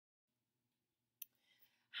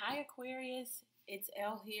Hi Aquarius, it's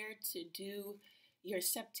Elle here to do your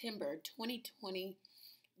September 2020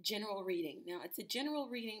 general reading. Now it's a general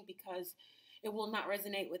reading because it will not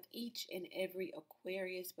resonate with each and every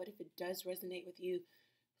Aquarius, but if it does resonate with you,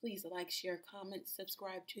 please like, share, comment,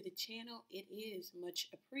 subscribe to the channel. It is much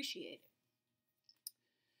appreciated.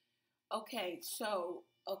 Okay, so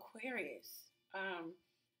Aquarius,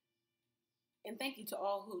 and thank you to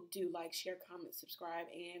all who do like, share, comment, subscribe,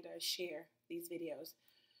 and share these videos.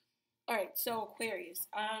 All right, so Aquarius,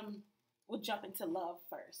 we'll jump into love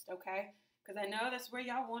first, okay? Because I know that's where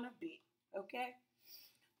y'all want to be, okay?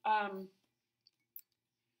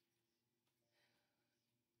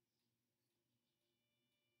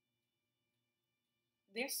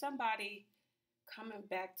 There's somebody coming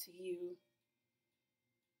back to you.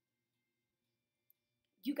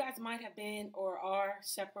 You guys might have been or are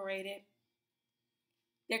separated.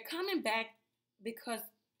 They're coming back because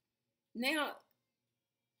now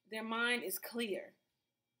their mind is clear.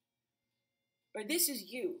 Or this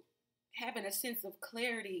is you having a sense of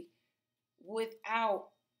clarity without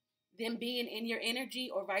them being in your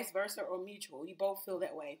energy, or vice versa, or mutual. You both feel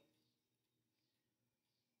that way.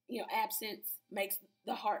 You know, absence makes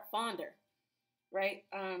the heart fonder, right?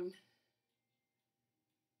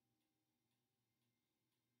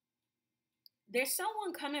 There's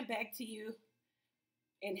someone coming back to you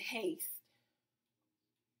in haste.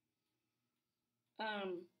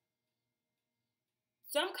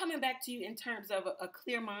 Some coming back to you in terms of a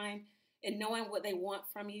clear mind and knowing what they want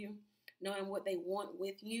from you, knowing what they want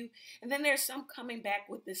with you. And then there's some coming back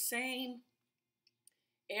with the same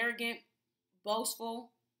arrogant,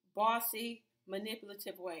 boastful, bossy,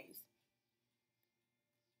 manipulative ways.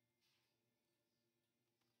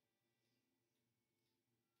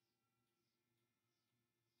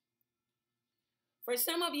 For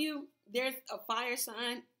some of you, there's a fire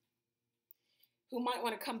sign who might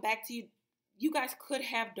want to come back to you. You guys could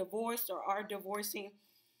have divorced or are divorcing,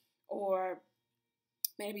 or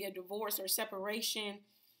maybe a divorce or separation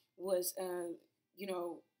was,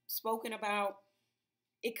 spoken about.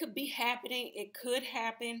 It could be happening. It could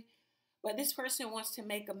happen, but this person wants to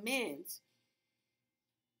make amends.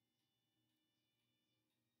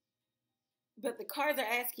 But the cards are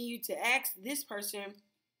asking you to ask this person,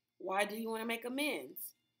 why do you want to make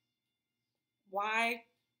amends? Why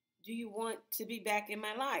do you want to be back in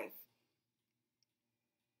my life?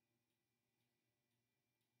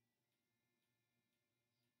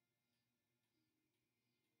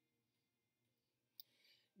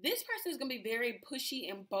 This person is going to be very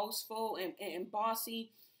pushy and boastful and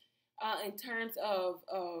bossy in terms of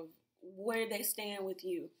where they stand with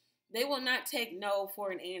you. They will not take no for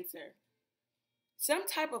an answer. Some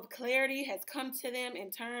type of clarity has come to them in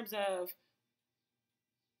terms of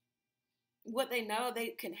what they know they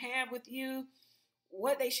can have with you,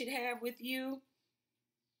 what they should have with you.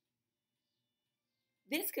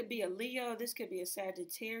 This could be a Leo. This could be a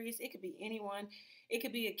Sagittarius. It could be anyone. It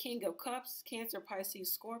could be a King of Cups, Cancer,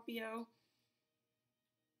 Pisces, Scorpio.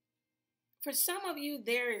 For some of you,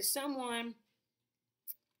 there is someone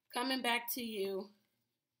coming back to you.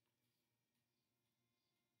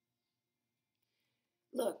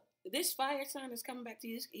 Look, this fire sign is coming back to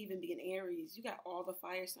you. This could even be an Aries. You got all the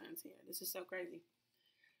fire signs here. This is so crazy.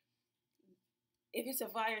 If it's a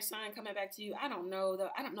fire sign coming back to you, I don't know though.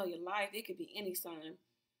 I don't know your life. It could be any sign.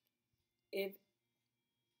 If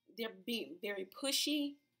they're being very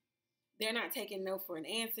pushy, they're not taking no for an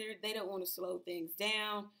answer. They don't want to slow things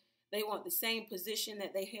down. They want the same position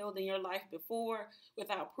that they held in your life before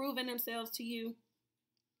without proving themselves to you.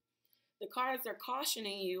 The cards are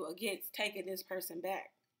cautioning you against taking this person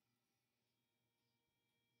back.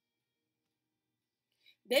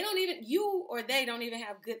 They don't even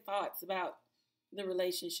have good thoughts about the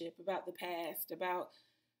relationship, about the past, about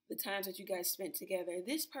the times that you guys spent together.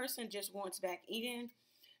 This person just wants back in,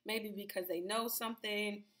 maybe because they know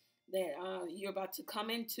something that you're about to come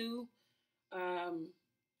into.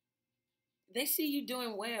 They see you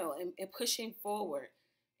doing well and pushing forward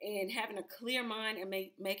and having a clear mind and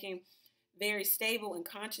making very stable and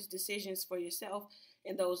conscious decisions for yourself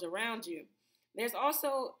and those around you. There's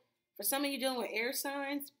also, for some of you dealing with air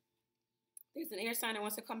signs, there's an air sign that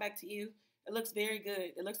wants to come back to you. It looks very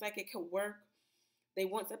good. It looks like it could work. They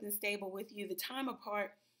want something stable with you. The time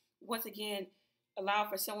apart, once again, allow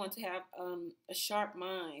for someone to have a sharp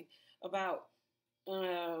mind about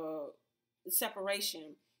the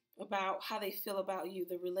separation, about how they feel about you,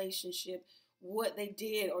 the relationship, what they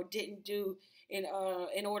did or didn't do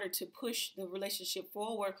in order to push the relationship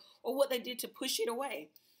forward, or what they did to push it away.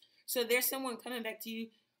 So there's someone coming back to you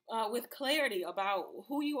with clarity about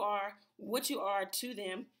who you are, what you are to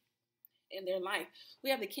them, in their life. We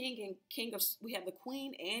have the we have the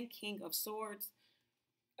Queen and King of Swords.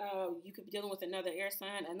 You could be dealing with another air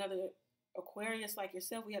sign, another Aquarius like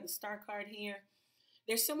yourself. We have the Star card here.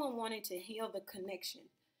 There's someone wanting to heal the connection.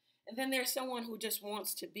 And then there's someone who just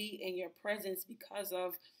wants to be in your presence because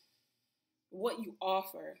of what you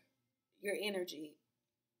offer, your energy.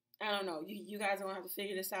 I don't know. You guys are going to have to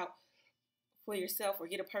figure this out for yourself or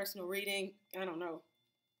get a personal reading. I don't know.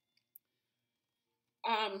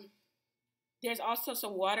 There's also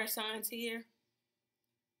some water signs here.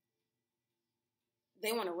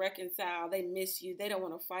 They want to reconcile. They miss you. They don't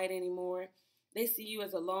want to fight anymore. They see you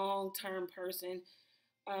as a long-term person.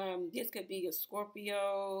 This could be a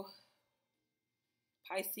Scorpio,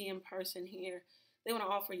 Piscean person here. They want to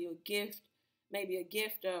offer you a gift, maybe a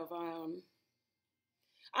gift of,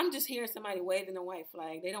 I'm just hearing somebody waving a white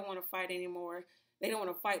flag. They don't want to fight anymore. They don't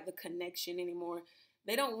want to fight the connection anymore.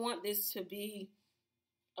 They don't want this to be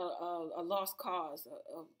a lost cause,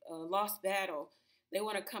 a lost battle. They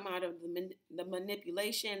want to come out of the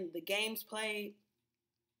manipulation, the games played,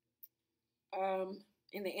 and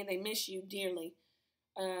they miss you dearly.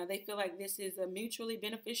 They feel like this is a mutually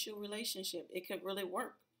beneficial relationship. It could really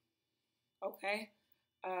work. Okay?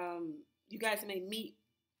 You guys may meet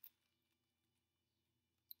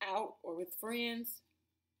out or with friends,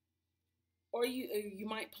 or you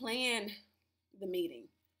might plan the meeting.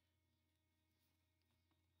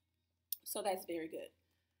 So that's very good.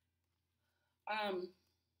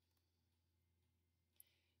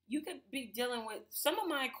 You could be dealing with some of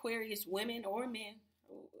my Aquarius women or men.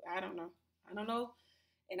 I don't know.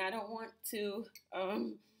 And I don't want to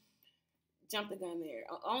jump the gun there.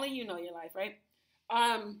 Only you know your life, right?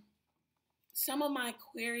 Some of my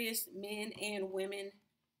Aquarius men and women,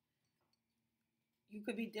 you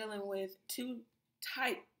could be dealing with two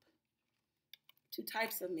types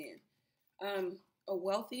of men. A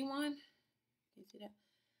wealthy one, you see that?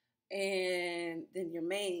 And then your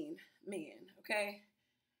main man, okay?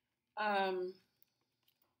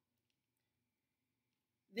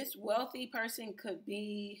 This wealthy person could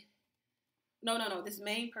be, no, this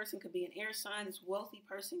main person could be an air sign. This wealthy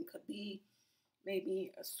person could be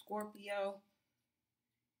maybe a Scorpio.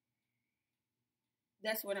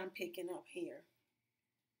 That's what I'm picking up here.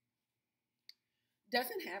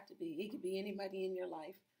 Doesn't have to be. It could be anybody in your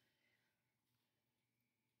life.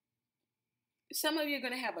 Some of you are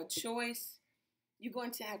going to have a choice. You're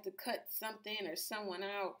going to have to cut something or someone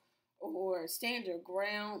out or stand your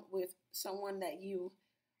ground with someone that you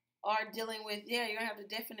are dealing with. Yeah, you're going to have to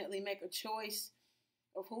definitely make a choice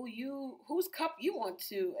of whose cup you want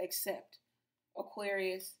to accept,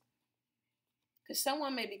 Aquarius. Because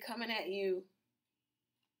someone may be coming at you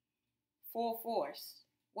full force.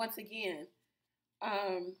 Once again,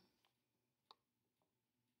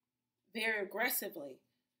 very aggressively.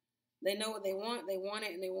 They know what they want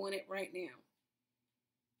it, and they want it right now.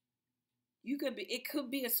 It could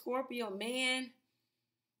be a Scorpio man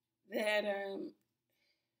that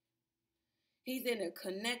he's in a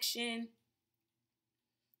connection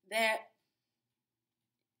that,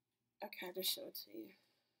 okay, I'll just show it to you.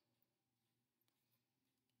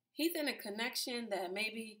 He's in a connection that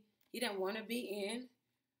maybe he didn't want to be in,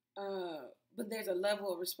 but there's a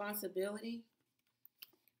level of responsibility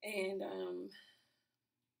and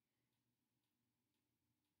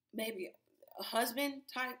maybe a husband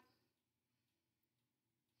type.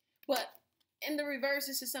 But in the reverse,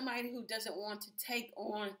 this is somebody who doesn't want to take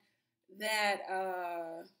on that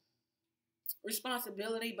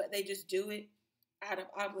responsibility, but they just do it out of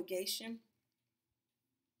obligation.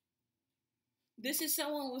 This is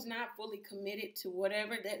someone who's not fully committed to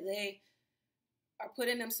whatever that they are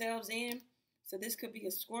putting themselves in. So this could be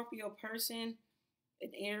a Scorpio person,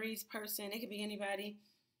 an Aries person. It could be anybody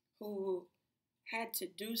who had to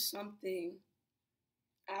do something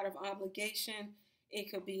out of obligation.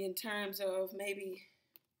 It could be in terms of maybe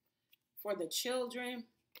for the children.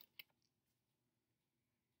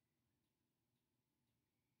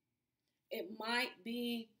 It might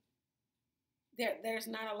be that there's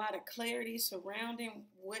not a lot of clarity surrounding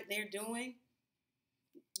what they're doing.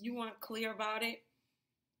 You want clear about it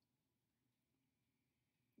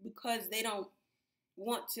because they don't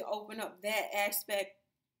want to open up that aspect,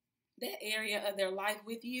 that area of their life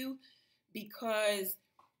with you because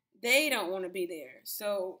they don't want to be there.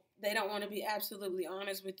 So they don't want to be absolutely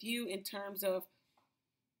honest with you in terms of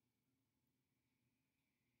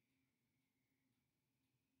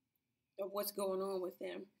what's going on with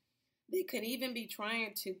them. They could even be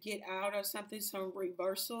trying to get out of something, some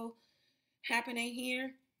reversal happening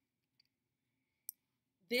here.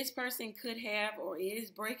 This person could have or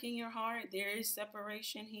is breaking your heart. There is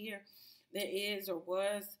separation here. There is or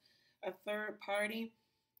was a third party.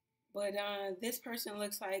 But this person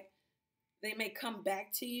looks like they may come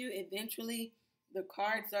back to you eventually. The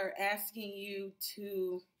cards are asking you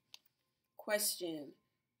to question,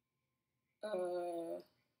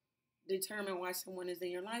 determine why someone is in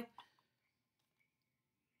your life.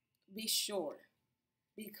 Be sure,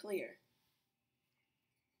 be clear.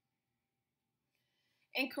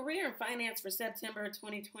 In career and finance for September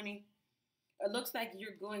 2020, it looks like you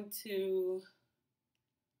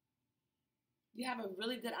have a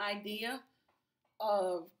really good idea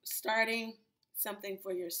of starting something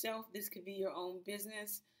for yourself. This could be your own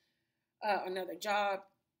business, another job,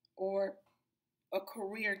 or a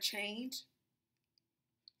career change.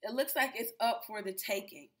 It looks like it's up for the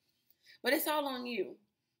taking, but it's all on you.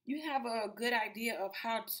 You have a good idea of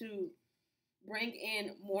how to bring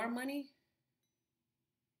in more money.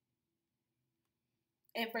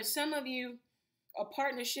 And for some of you, a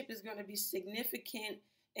partnership is going to be significant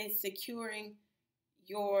in securing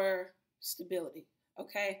your stability,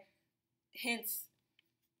 okay? Hence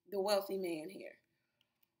the wealthy man here.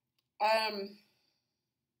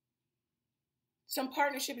 Some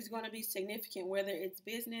partnership is going to be significant, whether it's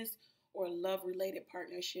business or love-related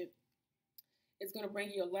partnership. It's going to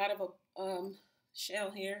bring you a lot of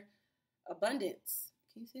shell here, abundance.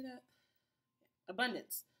 Can you see that?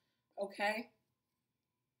 Abundance, okay?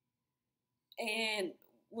 And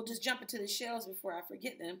we'll just jump into the shells before I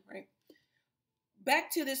forget them, right?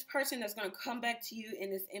 Back to this person that's going to come back to you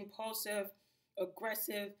in this impulsive,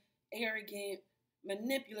 aggressive, arrogant,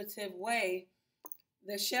 manipulative way.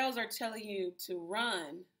 The shells are telling you to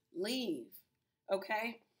run, leave,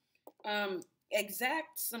 okay?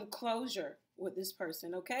 Exact some closure with this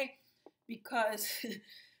person, okay? Because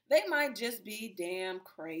they might just be damn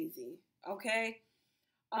crazy, okay?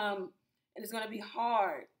 And it's going to be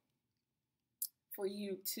hard for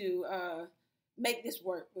you to make this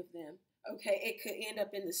work with them, okay? It could end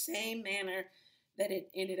up in the same manner that it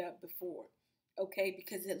ended up before, okay?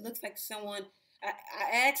 Because it looks like someone,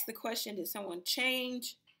 I asked the question, did someone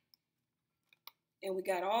change? And we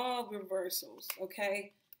got all reversals,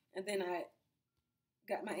 okay? And then I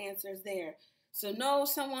got my answers there. So no,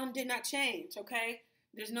 someone did not change, okay?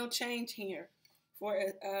 There's no change here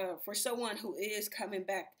for someone who is coming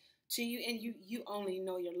back to you, and you only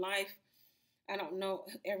know your life. I don't know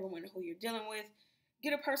everyone who you're dealing with.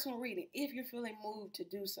 Get a personal reading if you're feeling moved to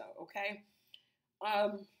do so, okay?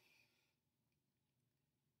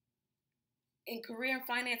 In career and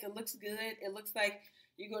finance, it looks good. It looks like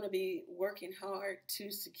you're going to be working hard to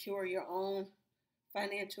secure your own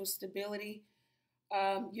financial stability.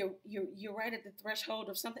 You're right at the threshold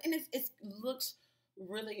of something, and it looks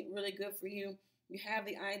really, really good for you. You have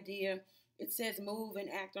the idea. It says move and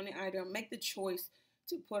act on the idea. Make the choice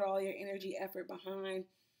to put all your energy, effort behind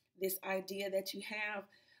this idea that you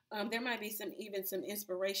have. There might be some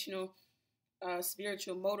inspirational,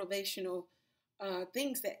 spiritual, motivational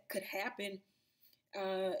things that could happen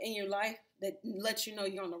in your life that lets you know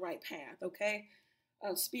you're on the right path, okay?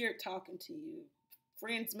 Spirit talking to you.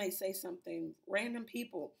 Friends may say something. Random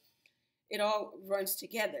people. It all runs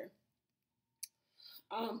together.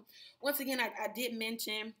 Once again, I did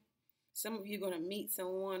mention some of you are going to meet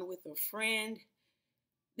someone with a friend.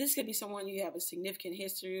 This could be someone you have a significant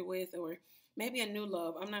history with, or maybe a new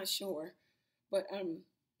love. I'm not sure. But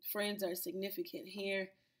friends are significant here.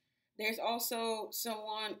 There's also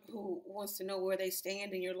someone who wants to know where they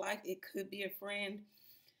stand in your life. It could be a friend.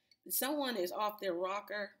 Someone is off their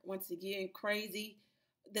rocker, once again, crazy.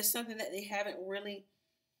 There's something that they haven't really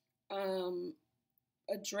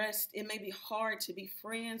addressed. It may be hard to be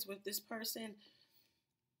friends with this person.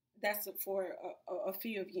 That's for a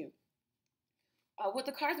few of you. What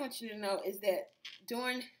the cards want you to know is that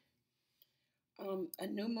during a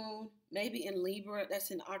new moon, maybe in Libra,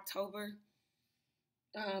 that's in October,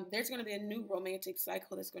 there's going to be a new romantic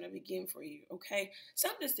cycle that's going to begin for you, okay?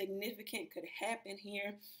 Something significant could happen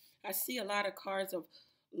here. I see a lot of cards of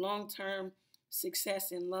long-term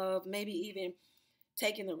success in love, maybe even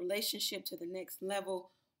taking the relationship to the next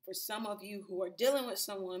level. For some of you who are dealing with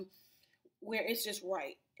someone where it's just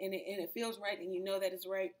right, and it feels right, and you know that it's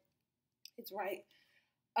right, it's right.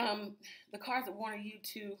 The cards want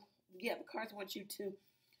you to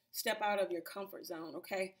step out of your comfort zone,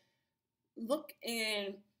 okay? Look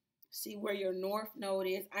and see where your north node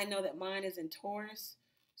is. I know that mine is in Taurus,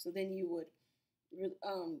 so then you would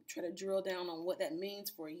try to drill down on what that means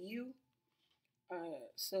for you.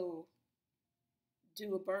 So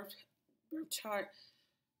do a birth chart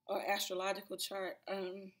or astrological chart.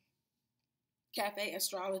 Cafe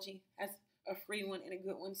Astrology has a free one and a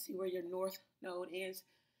good one. See where your north node is.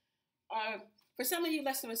 For some of you,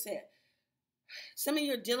 let's say, Some of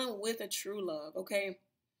you are dealing with a true love, okay?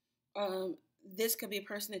 This could be a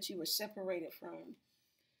person that you were separated from.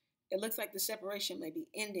 It looks like the separation may be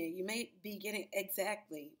ending. You may be getting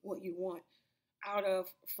exactly what you want out of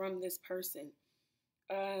from this person.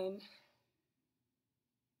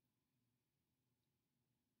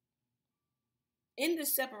 In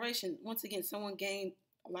this separation, once again, someone gained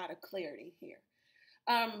a lot of clarity here.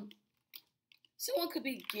 Someone could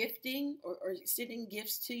be gifting or sending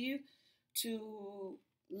gifts to you to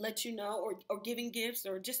let you know, or giving gifts,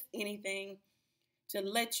 or just anything to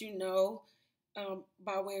let you know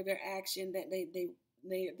by way of their action that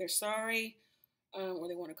they're sorry, or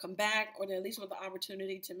they want to come back, or they at least want the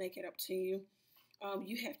opportunity to make it up to you.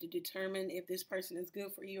 You have to determine if this person is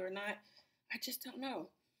good for you or not. I just don't know.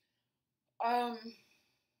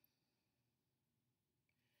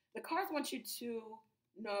 The cards want you to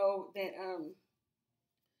know that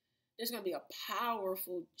there's going to be a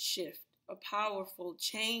powerful shift, a powerful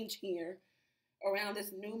change here around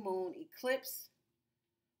this new moon eclipse.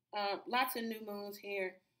 Lots of new moons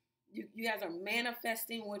here. You guys are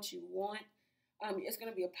manifesting what you want. It's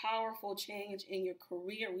going to be a powerful change in your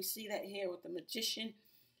career. We see that here with the Magician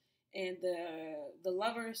and the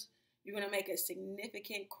Lovers. You're going to make a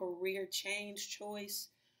significant career change choice.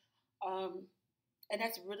 And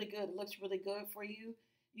that's really good. It looks really good for you.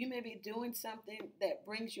 You may be doing something that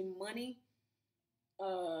brings you money,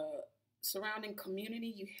 surrounding community.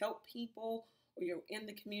 You help people, or you're in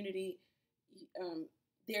the community.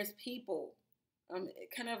 There's people,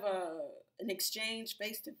 kind of an exchange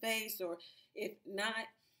face to face, or if not,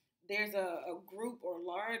 there's a group or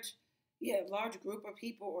large group of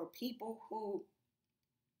people, or people who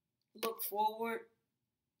look forward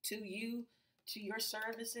to you, to your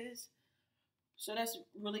services. So that's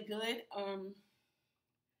really good.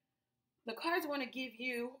 The cards want to give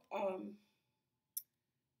you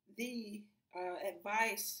the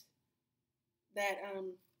advice that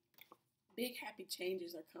big happy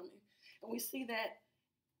changes are coming. And we see that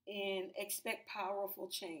in expect powerful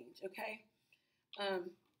change, okay?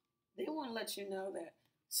 They want to let you know that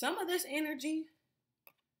some of this energy,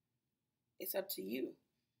 it's up to you.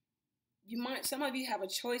 Some of you have a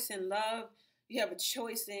choice in love. You have a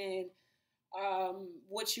choice in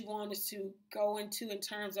what you want us to go into in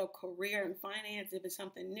terms of career and finance, if it's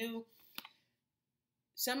something new.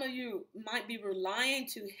 Some of you might be relying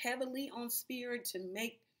too heavily on spirit to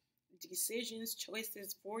make decisions,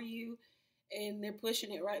 choices for you, and they're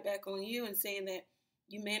pushing it right back on you and saying that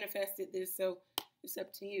you manifested this, so it's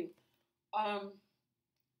up to you.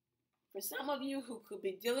 For some of you who could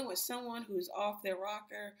be dealing with someone who's off their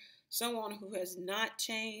rocker, someone who has not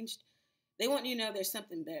changed, they want you to know there's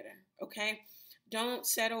something better, okay? Don't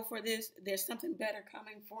settle for this. There's something better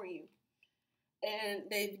coming for you. And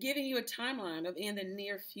they've given you a timeline of in the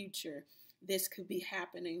near future, this could be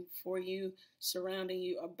happening for you, surrounding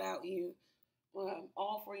you, about you,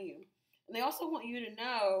 all for you. And they also want you to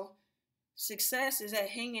know success is at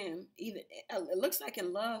hanging. Either it looks like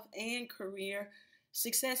in love and career,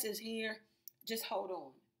 success is here. Just hold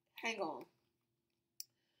on, hang on.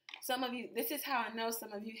 Some of you, this is how I know.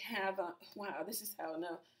 Some of you have this is how I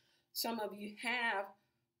know. Some of you have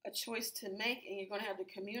a choice to make, and you're going to have to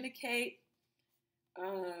communicate,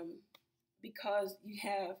 because you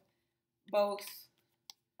have both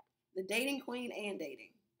the dating queen and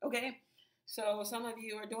dating, okay? So some of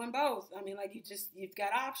you are doing both. I mean, like you've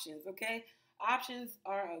got options, okay? Options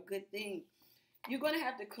are a good thing. You're going to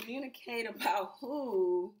have to communicate about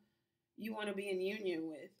who you want to be in union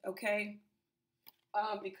with, okay?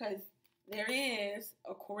 Because there is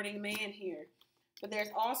a courting man here, but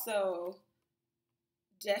there's also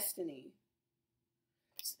destiny.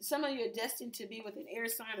 Some of you are destined to be with an air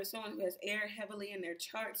sign, or someone who has air heavily in their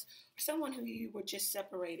charts, or someone who you were just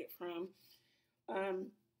separated from.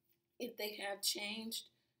 If they have changed,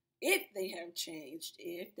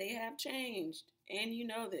 and you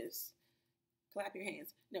know this, clap your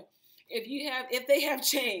hands. No, if they have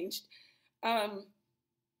changed,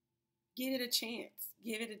 give it a chance.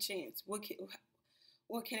 Give it a chance. What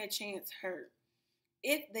can a chance hurt?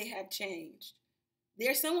 If they have changed,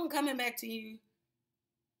 there's someone coming back to you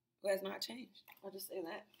who has not changed. I'll just say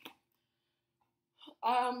that.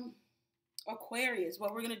 Aquarius,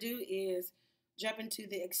 what we're going to do is jump into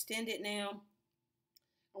the extended now.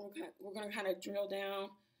 We're going to kind of drill down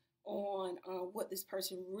on what this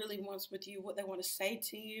person really wants with you, what they want to say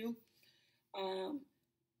to you.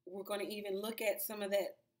 We're going to even look at some of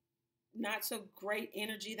that not so great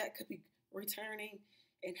energy that could be returning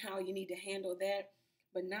and how you need to handle that,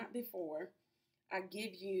 but not before I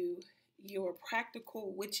give you your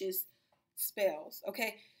practical witches spells.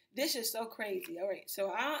 Okay, this is so crazy. All right,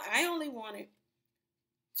 so I only wanted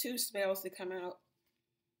two spells to come out.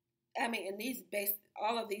 I mean, and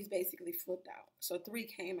all of these basically flipped out. So 3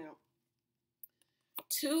 came out.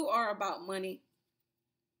 2 are about money.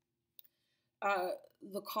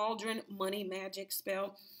 The Cauldron Money Magic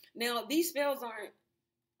spell. Now, these spells aren't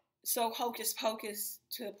so hocus pocus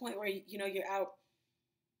to the point where, you know, you're out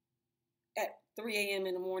at 3 a.m.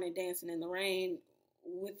 in the morning dancing in the rain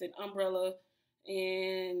with an umbrella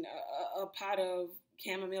and a pot of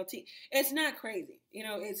chamomile tea. It's not crazy. You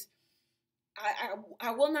know, it's,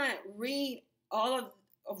 I will not read all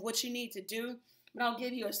of what you need to do, but I'll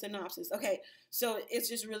give you a synopsis. Okay, so it's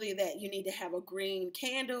just really that you need to have a green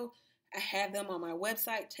candle. I have them on my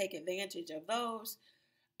website. Take advantage of those.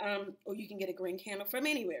 Or you can get a green candle from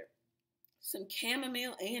anywhere. Some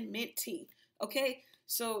chamomile and mint tea. Okay,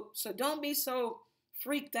 so don't be so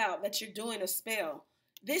freaked out that you're doing a spell.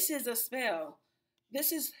 This is a spell.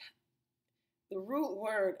 This is the root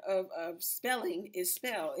word of spelling is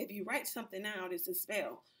spell. If you write something out, it's a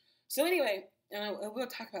spell. So anyway, we'll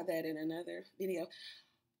talk about that in another video.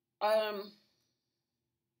 A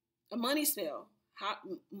money spell.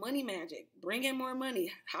 Money magic. Bring in more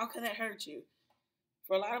money. How could that hurt you?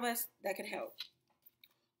 For a lot of us, that could help.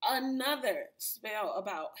 Another spell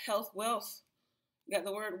about health, wealth. You got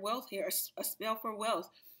the word wealth here. A spell for wealth.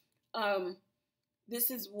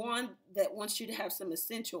 This is one that wants you to have some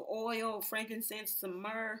essential oil, frankincense, some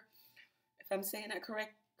myrrh, if I'm saying that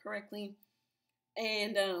correctly.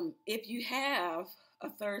 And if you have a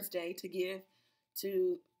Thursday to give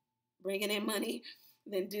to bringing in money,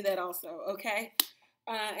 then do that also, okay?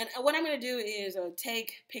 And what I'm going to do is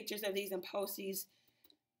take pictures of these and post these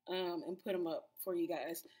and put them up for you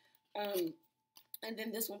guys. And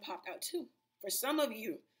then this one popped out too. For some of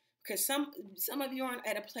you, because some of you aren't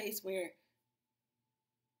at a place where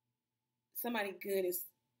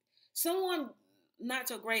someone not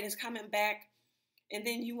so great is coming back, and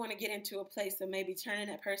then you want to get into a place of maybe turning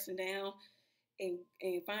that person down and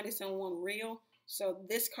finding someone real. So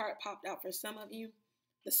this card popped out for some of you,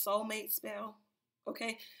 the soulmate spell.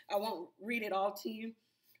 Okay, I won't read it all to you,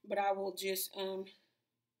 but I will just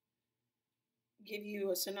give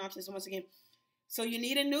you a synopsis once again. So you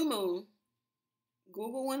need a new moon.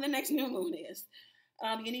 Google when the next new moon is.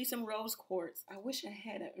 You need some rose quartz. I wish I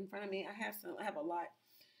had it in front of me. I have some. I have a lot.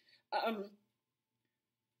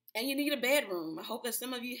 And you need a bedroom. I hope that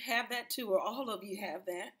some of you have that too, or all of you have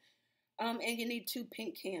that. And you need 2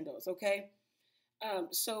 pink candles. Okay.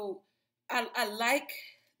 So I like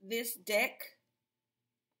this deck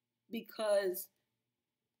because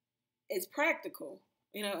it's practical.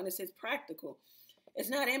 You know, and it says practical. It's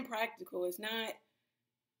not impractical. It's not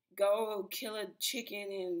go kill a chicken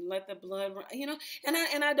and let the blood run, you know, and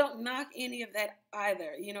I don't knock any of that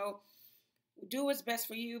either, you know. Do what's best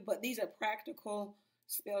for you, but these are practical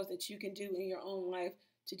spells that you can do in your own life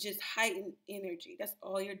to just heighten energy. That's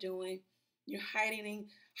all you're doing. You're heightening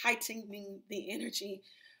the energy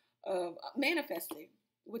of manifesting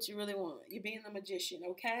what you really want. You're being the magician,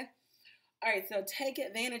 okay? All right, so take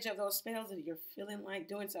advantage of those spells if you're feeling like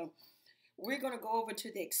doing so. We're going to go over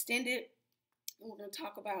to the extended. We're going to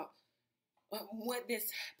talk about what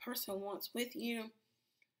this person wants with you,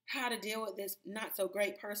 how to deal with this not so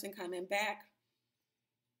great person coming back,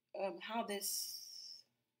 how this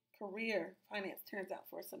career finance turns out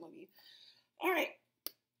for some of you. All right,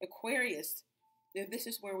 Aquarius, if this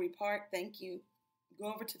is where we part, thank you.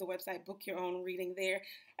 Go over to the website, book your own reading there.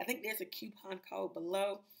 I think there's a coupon code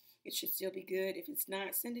below. It should still be good. If it's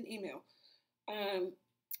not, send an email.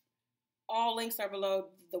 All links are below.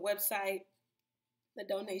 The website, the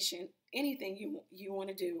donation, anything you want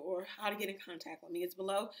to do, or how to get in contact with me is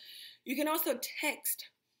below. You can also text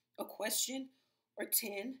a question or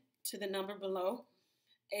 10 to the number below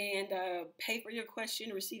and pay for your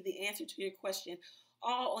question, receive the answer to your question,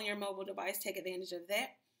 all on your mobile device. Take advantage of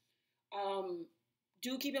that.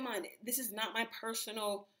 Do keep in mind, this is not my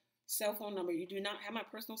personal cell phone number. You do not have my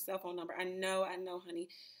personal cell phone number. I know, honey.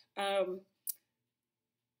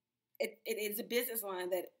 It is a business line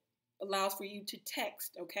that allows for you to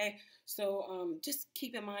text, okay? So just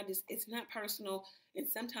keep in mind, it's not personal, and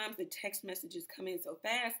sometimes the text messages come in so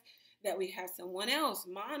fast that we have someone else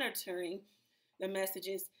monitoring the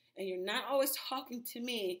messages, and you're not always talking to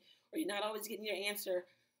me, or you're not always getting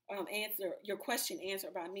your question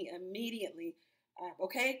answered by me immediately,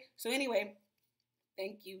 okay? So anyway,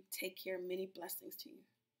 thank you. Take care. Many blessings to you.